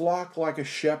his flock like a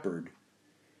shepherd.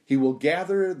 He will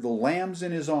gather the lambs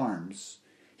in his arms.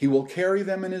 He will carry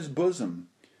them in his bosom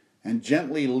and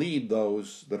gently lead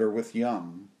those that are with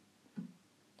young."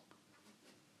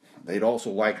 They'd also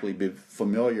likely be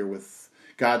familiar with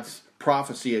God's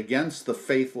prophecy against the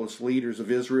faithless leaders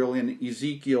of Israel in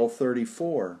Ezekiel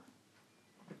 34.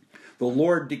 The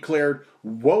Lord declared,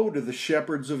 "Woe to the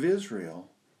shepherds of Israel,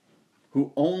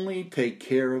 who only take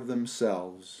care of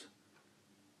themselves."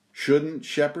 Shouldn't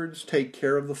shepherds take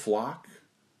care of the flock?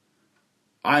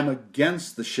 "I'm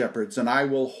against the shepherds, and I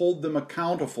will hold them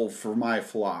accountable for my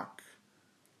flock."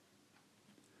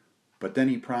 But then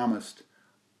he promised,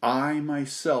 "I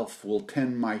myself will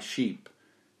tend my sheep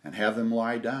and have them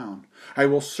lie down. I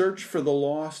will search for the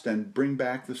lost and bring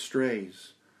back the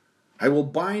strays. I will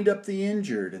bind up the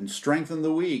injured and strengthen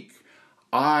the weak.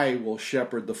 I will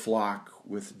shepherd the flock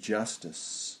with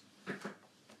justice."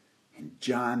 In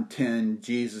John 10,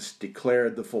 Jesus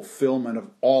declared the fulfillment of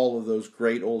all of those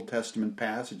great Old Testament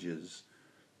passages.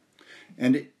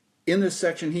 And in this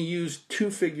section, he used two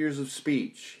figures of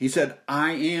speech. He said,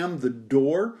 "I am the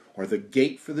door," or the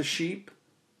gate for the sheep.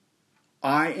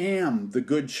 "I am the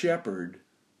good shepherd."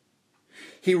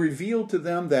 He revealed to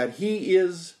them that he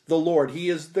is the Lord. He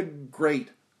is the great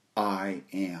I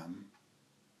am.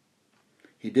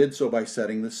 He did so by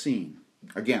setting the scene.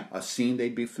 Again, a scene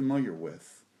they'd be familiar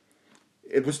with.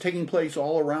 It was taking place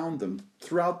all around them,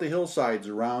 throughout the hillsides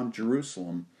around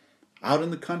Jerusalem, out in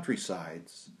the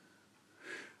countrysides.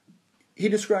 He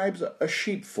describes a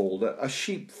sheepfold, a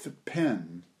sheep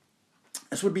pen.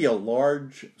 This would be a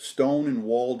large stone and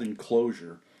walled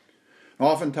enclosure.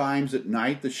 Oftentimes at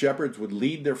night, the shepherds would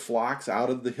lead their flocks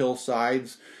out of the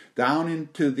hillsides down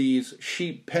into these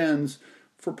sheep pens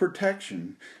for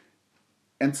protection.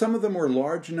 And some of them were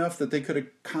large enough that they could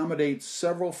accommodate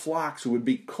several flocks who would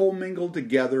be commingled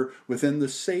together within the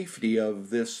safety of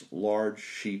this large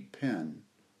sheep pen.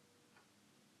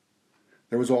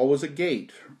 There was always a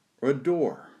gate or a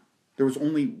door. There was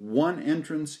only one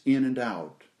entrance in and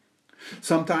out.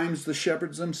 Sometimes the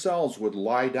shepherds themselves would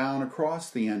lie down across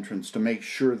the entrance to make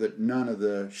sure that none of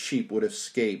the sheep would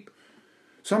escape.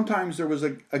 Sometimes there was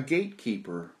a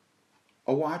gatekeeper,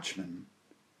 a watchman.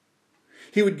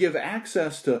 He would give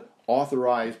access to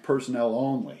authorized personnel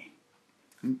only,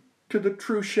 to the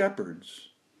true shepherds.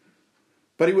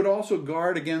 But he would also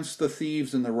guard against the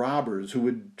thieves and the robbers who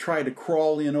would try to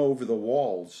crawl in over the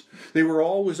walls. They were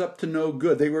always up to no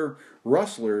good. They were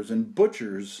rustlers and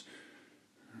butchers.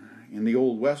 In the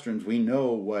old westerns, we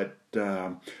know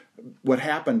what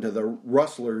happened to the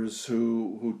rustlers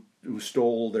who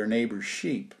stole their neighbor's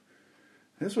sheep.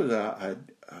 This was a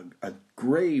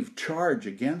grave charge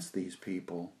against these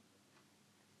people.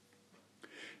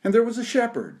 And there was a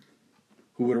shepherd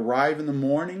who would arrive in the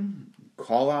morning,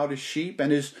 call out his sheep,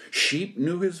 and his sheep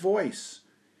knew his voice,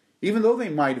 even though they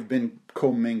might have been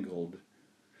commingled.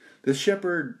 The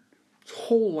shepherd's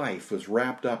whole life was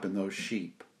wrapped up in those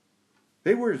sheep.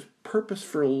 They were his purpose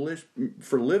for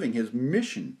living. His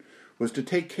mission was to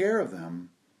take care of them.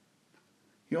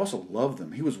 He also loved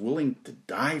them. He was willing to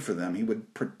die for them. He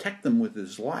would protect them with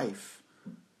his life.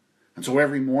 And so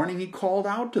every morning he called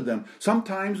out to them,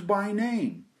 sometimes by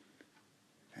name.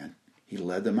 And he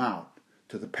led them out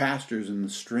to the pastures and the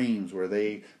streams where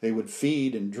they would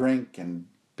feed and drink and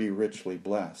be richly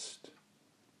blessed.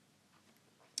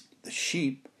 The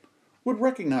sheep would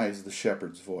recognize the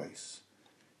shepherd's voice.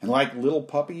 And like little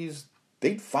puppies,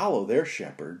 they'd follow their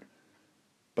shepherd,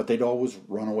 but they'd always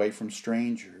run away from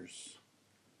strangers.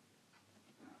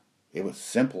 It was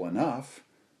simple enough.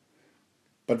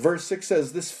 But verse 6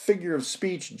 says this figure of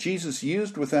speech Jesus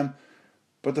used with them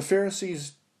But the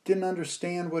Pharisees didn't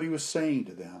understand what he was saying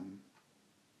to them.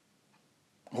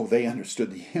 Oh, they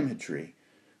understood the imagery,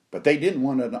 but they didn't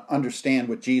want to understand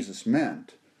what Jesus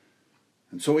meant.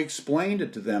 And so he explained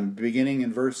it to them, beginning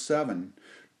in verse 7.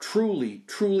 Truly,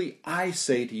 truly, I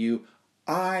say to you,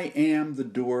 I am the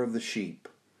door of the sheep.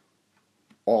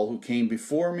 All who came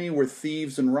before me were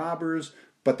thieves and robbers,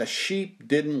 but the sheep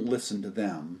didn't listen to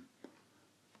them.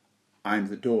 I'm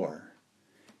the door.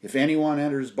 If anyone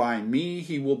enters by me,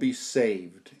 he will be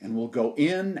saved, and will go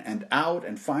in and out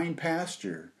and find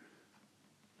pasture.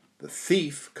 The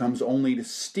thief comes only to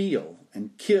steal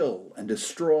and kill and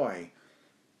destroy.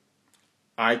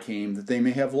 I came that they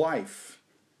may have life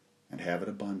and have it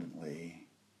abundantly.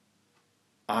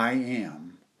 I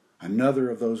am. Another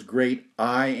of those great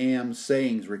I am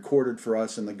sayings recorded for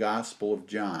us in the Gospel of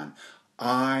John.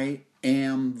 I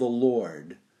am the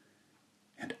Lord,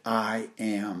 and I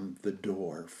am the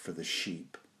door for the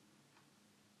sheep.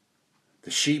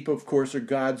 The sheep, of course, are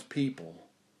God's people.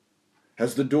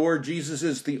 As the door, Jesus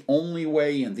is the only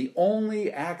way in, the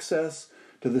only access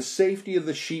to the safety of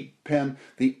the sheep pen,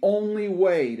 the only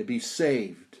way to be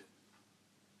saved.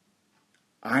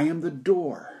 I am the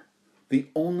door, the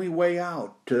only way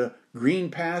out to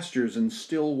green pastures and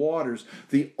still waters,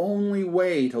 the only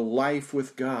way to life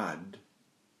with God.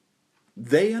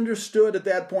 They understood at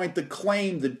that point the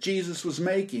claim that Jesus was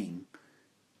making.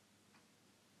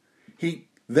 He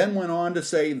then went on to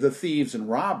say the thieves and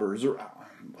robbers, or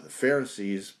the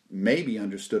Pharisees maybe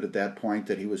understood at that point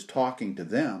that he was talking to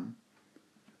them.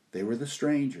 They were the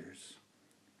strangers.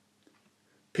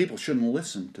 People shouldn't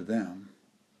listen to them.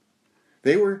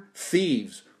 They were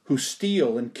thieves who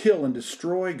steal and kill and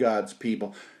destroy God's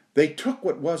people. They took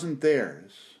what wasn't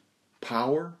theirs.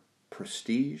 Power,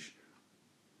 prestige.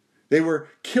 They were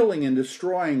killing and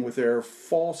destroying with their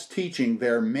false teaching,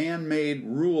 their man-made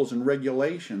rules and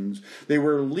regulations. They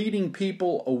were leading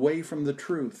people away from the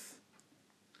truth,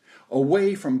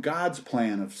 away from God's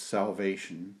plan of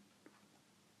salvation,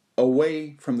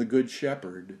 away from the Good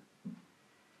Shepherd.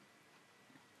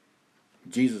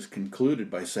 Jesus concluded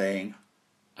by saying,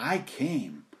 I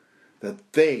came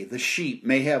that they, the sheep,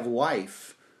 may have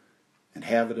life and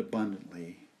have it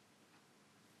abundantly.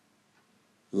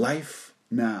 Life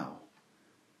now,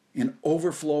 in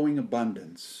overflowing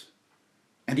abundance,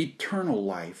 and eternal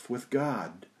life with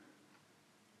God.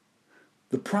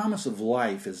 The promise of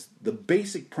life is the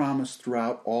basic promise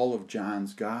throughout all of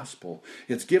John's Gospel.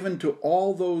 It's given to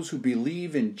all those who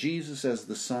believe in Jesus as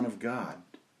the Son of God.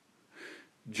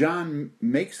 John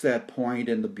makes that point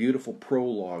in the beautiful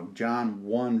prologue, John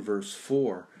 1 verse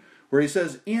 4, where he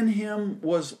says, In him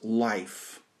was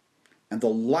life, and the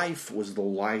life was the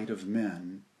light of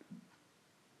men.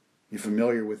 You're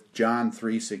familiar with John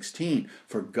 3:16.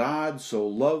 For God so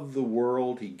loved the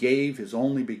world, he gave his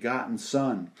only begotten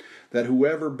Son, that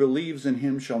whoever believes in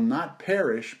him shall not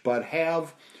perish, but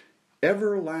have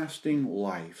everlasting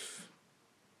life.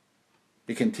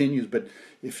 It continues, but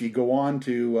if you go on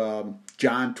to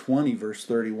John 20, verse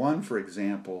 31, for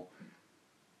example,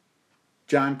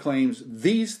 John claims,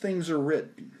 These things are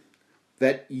written,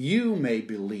 that you may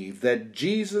believe that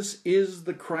Jesus is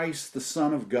the Christ, the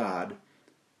Son of God,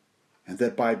 and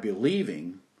that by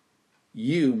believing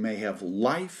you may have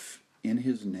life in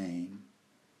his name.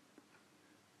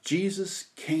 Jesus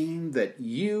came that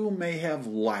you may have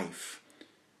life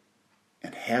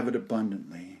and have it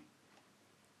abundantly.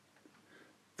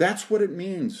 That's what it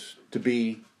means to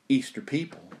be Easter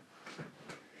people.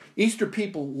 Easter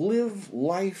people live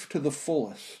life to the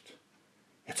fullest.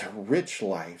 It's a rich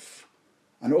life,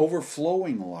 an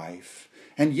overflowing life.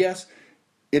 And yes,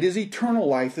 it is eternal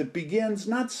life that begins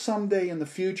not someday in the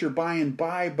future, by and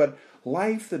by, but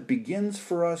life that begins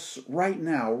for us right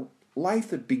now. Life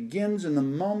that begins in the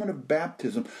moment of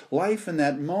baptism. Life in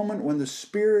that moment when the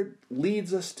Spirit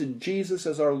leads us to Jesus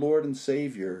as our Lord and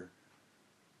Savior.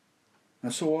 Now,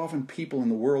 so often people in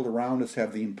the world around us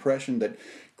have the impression that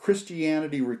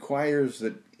Christianity requires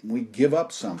that we give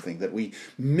up something, that we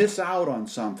miss out on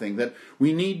something, that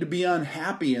we need to be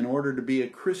unhappy in order to be a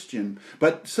Christian.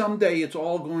 But someday it's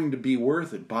all going to be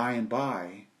worth it by and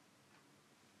by.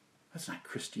 That's not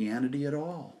Christianity at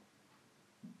all.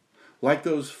 Like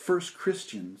those first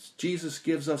Christians, Jesus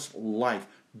gives us life,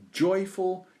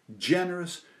 joyful,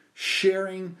 generous,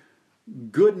 sharing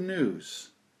good news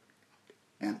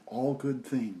and all good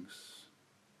things.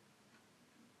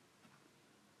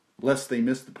 Lest they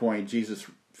miss the point, Jesus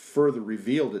further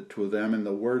revealed it to them in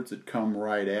the words that come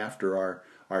right after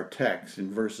our text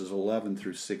in verses 11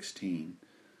 through 16.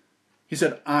 He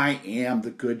said, I am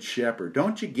the good shepherd.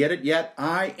 Don't you get it yet?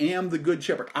 I am the good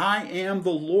shepherd. I am the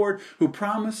Lord who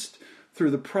promised through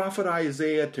the prophet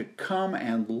Isaiah to come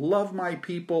and love my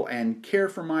people and care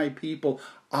for my people.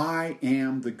 I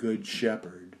am the good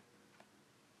shepherd.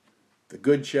 The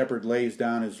good shepherd lays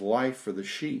down his life for the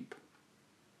sheep.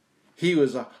 He who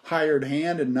is a hired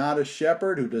hand and not a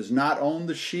shepherd, who does not own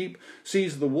the sheep,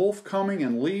 sees the wolf coming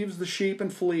and leaves the sheep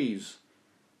and flees.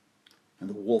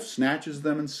 And the wolf snatches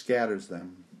them and scatters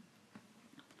them.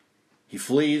 He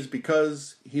flees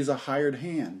because he's a hired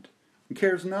hand and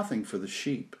cares nothing for the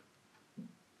sheep.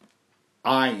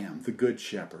 I am the good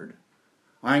shepherd.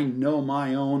 I know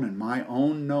my own, and my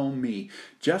own know me,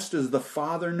 just as the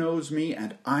Father knows me,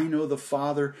 and I know the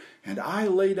Father, and I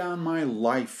lay down my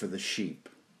life for the sheep.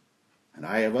 And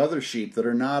I have other sheep that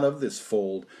are not of this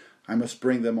fold. I must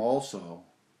bring them also,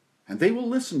 and they will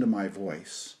listen to my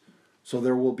voice. So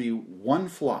there will be one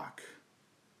flock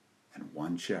and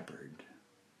one shepherd.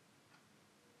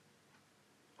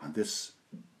 On this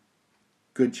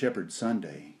Good Shepherd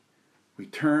Sunday, we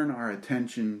turn our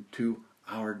attention to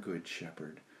our Good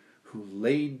Shepherd, who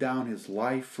laid down his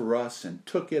life for us and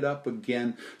took it up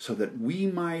again so that we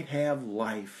might have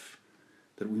life,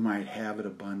 that we might have it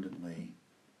abundantly.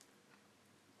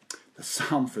 The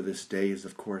psalm for this day is,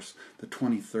 of course, the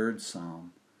 23rd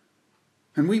Psalm.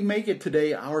 And we make it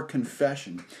today our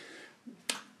confession.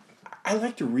 I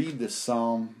like to read this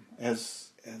psalm as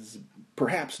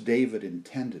perhaps David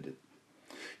intended it.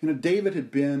 You know, David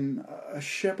had been a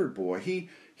shepherd boy.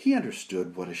 He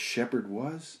understood what a shepherd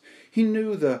was. He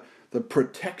knew the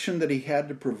protection that he had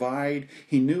to provide.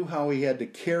 He knew how he had to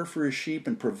care for his sheep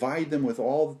and provide them with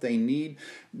all that they need.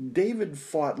 David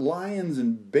fought lions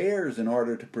and bears in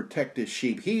order to protect his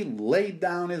sheep. He laid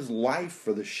down his life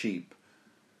for the sheep.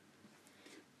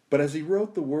 But as he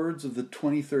wrote the words of the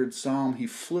 23rd Psalm, he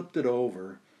flipped it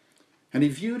over and he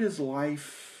viewed his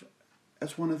life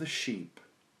as one of the sheep.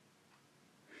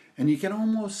 And you can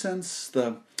almost sense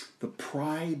the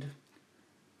pride,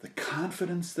 the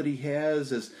confidence that he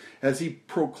has as he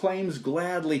proclaims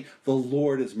gladly, "The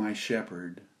Lord is my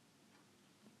shepherd."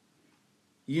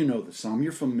 You know the psalm,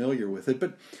 you're familiar with it,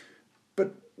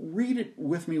 but read it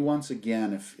with me once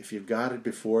again if you've got it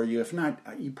before you. If not,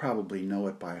 you probably know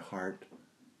it by heart.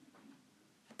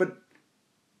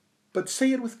 But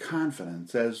say it with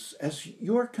confidence as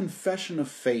your confession of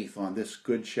faith on this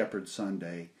Good Shepherd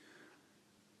Sunday.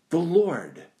 The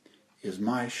Lord is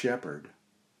my shepherd.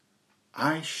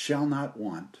 I shall not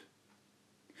want.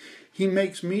 He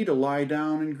makes me to lie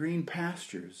down in green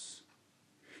pastures.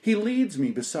 He leads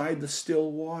me beside the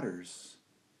still waters.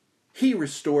 He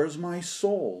restores my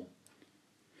soul.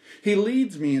 He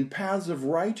leads me in paths of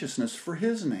righteousness for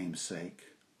his name's sake.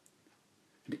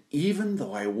 And even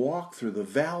though I walk through the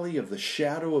valley of the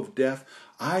shadow of death,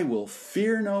 I will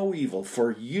fear no evil,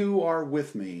 for you are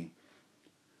with me.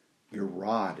 Your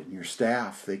rod and your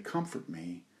staff, they comfort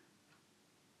me.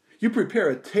 You prepare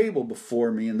a table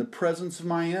before me in the presence of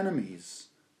my enemies.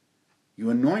 You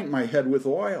anoint my head with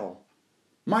oil.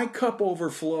 My cup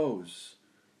overflows.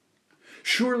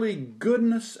 Surely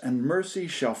goodness and mercy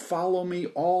shall follow me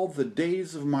all the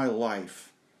days of my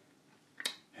life,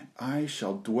 and I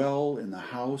shall dwell in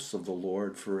the house of the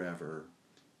Lord forever.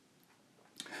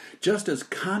 Just as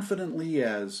confidently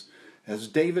as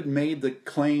David made the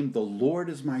claim, "The Lord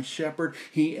is my shepherd,"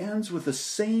 he ends with the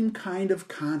same kind of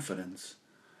confidence.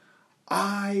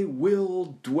 I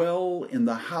will dwell in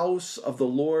the house of the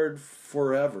Lord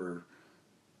forever.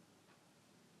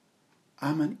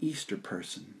 I'm an Easter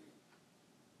person.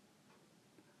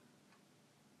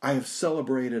 I have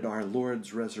celebrated our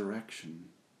Lord's resurrection.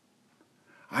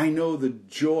 I know the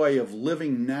joy of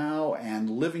living now and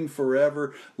living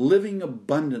forever, living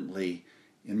abundantly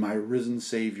in my risen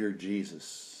Savior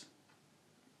Jesus.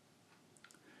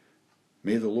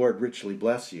 May the Lord richly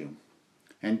bless you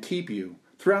and keep you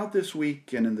throughout this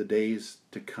week and in the days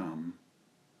to come.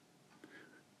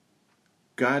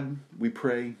 God, we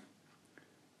pray,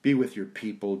 be with your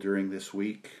people during this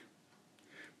week.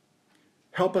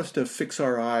 Help us to fix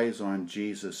our eyes on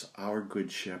Jesus, our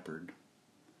Good Shepherd.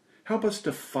 Help us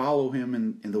to follow him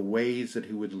in the ways that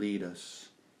he would lead us.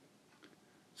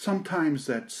 Sometimes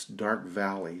that's dark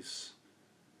valleys.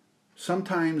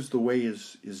 Sometimes the way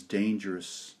is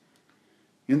dangerous.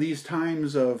 In these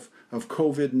times of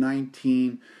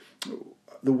COVID-19,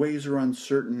 the ways are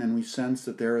uncertain and we sense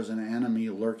that there is an enemy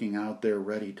lurking out there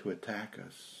ready to attack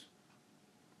us.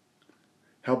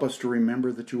 Help us to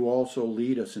remember that you also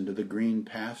lead us into the green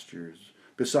pastures,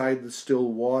 beside the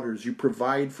still waters. You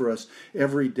provide for us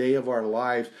every day of our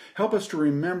lives. Help us to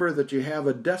remember that you have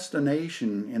a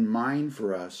destination in mind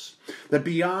for us, that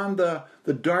beyond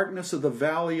the darkness of the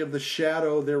valley of the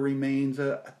shadow, there remains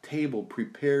a table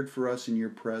prepared for us in your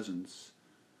presence.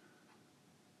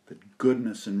 that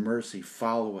goodness and mercy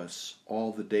follow us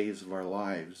all the days of our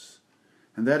lives,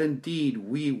 and that indeed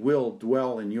we will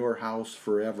dwell in your house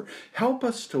forever. Help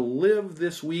us to live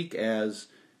this week as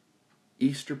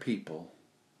Easter people.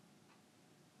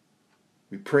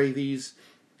 We pray these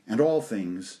and all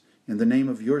things in the name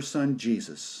of your Son,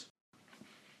 Jesus.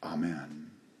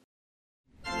 Amen.